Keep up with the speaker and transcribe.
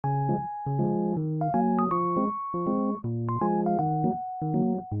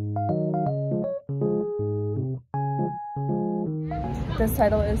This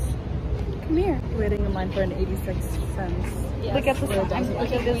title is Come here. waiting in line for an 86 cents. Yes. Look at the sign.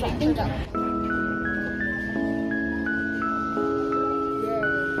 Look at this sign.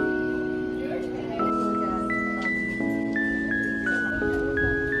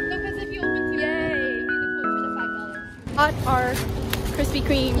 Got our Krispy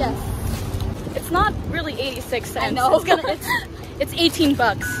Kreme. Yes. It's not really 86 cents. I know. It's 18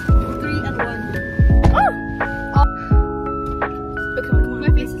 bucks. 3 and 1. Oh! Okay, come on. My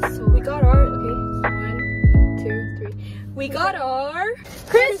face is so. We got our, okay, 1, 2, 3. We got our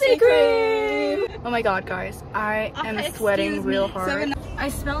Krispy Kreme! Oh my god, guys. I am sweating real hard. I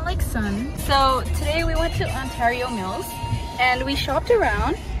smell like sun. So today we went to Ontario Mills and we shopped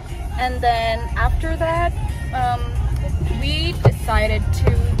around, and then after that, we decided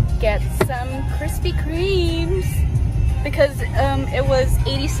to get some Krispy Kremes because it was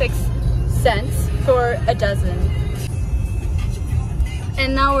 86 cents for a dozen.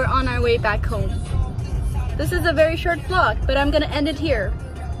 And now we're on our way back home. This is a very short vlog, but I'm gonna end it here.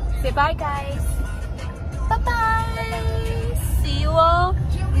 Say bye, guys. Bye-bye. See you all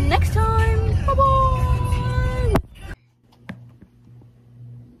next time. Bye-bye.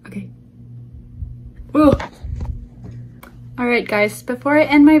 Okay. Whoa. Alright guys, before I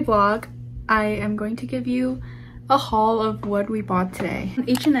end my vlog, I am going to give you a haul of what we bought today. From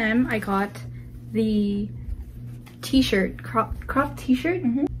H&M, I got the t-shirt, crop t-shirt,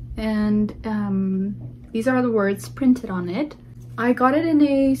 and these are the words printed on it. I got it in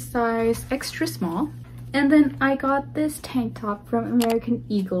a size extra small, and then I got this tank top from American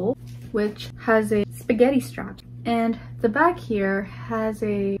Eagle, which has a spaghetti strap, and the back here has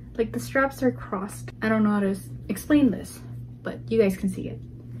a, like, the straps are crossed. I don't know how to explain this, but you guys can see it.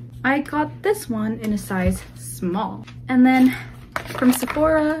 I got this one in a size small. And then from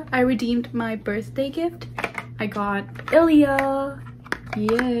Sephora, I redeemed my birthday gift. I got Ilia,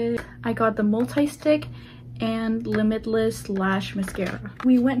 yeah. I got the multi-stick and limitless lash mascara.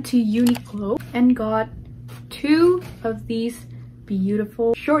 We went to Uniqlo and got 2 of these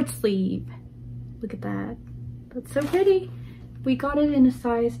beautiful short sleeve. Look at that, that's so pretty. We got it in a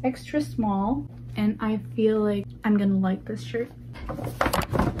size extra small, and I feel like I'm gonna like this shirt.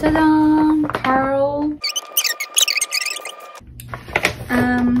 Ta-da! Carol.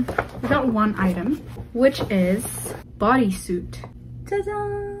 We got one item, which is bodysuit.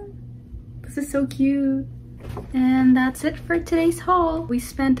 Ta-da! This is so cute. And that's it for today's haul. We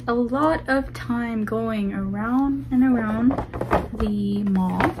spent a lot of time going around and around the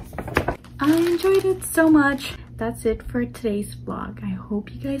mall. I enjoyed it so much. That's it for today's vlog. I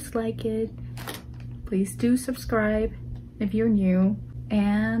hope you guys like it. Please do subscribe if you're new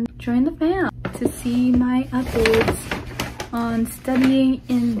and join the fam to see my updates on studying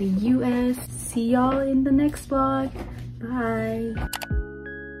in the US. See y'all in the next vlog. Bye.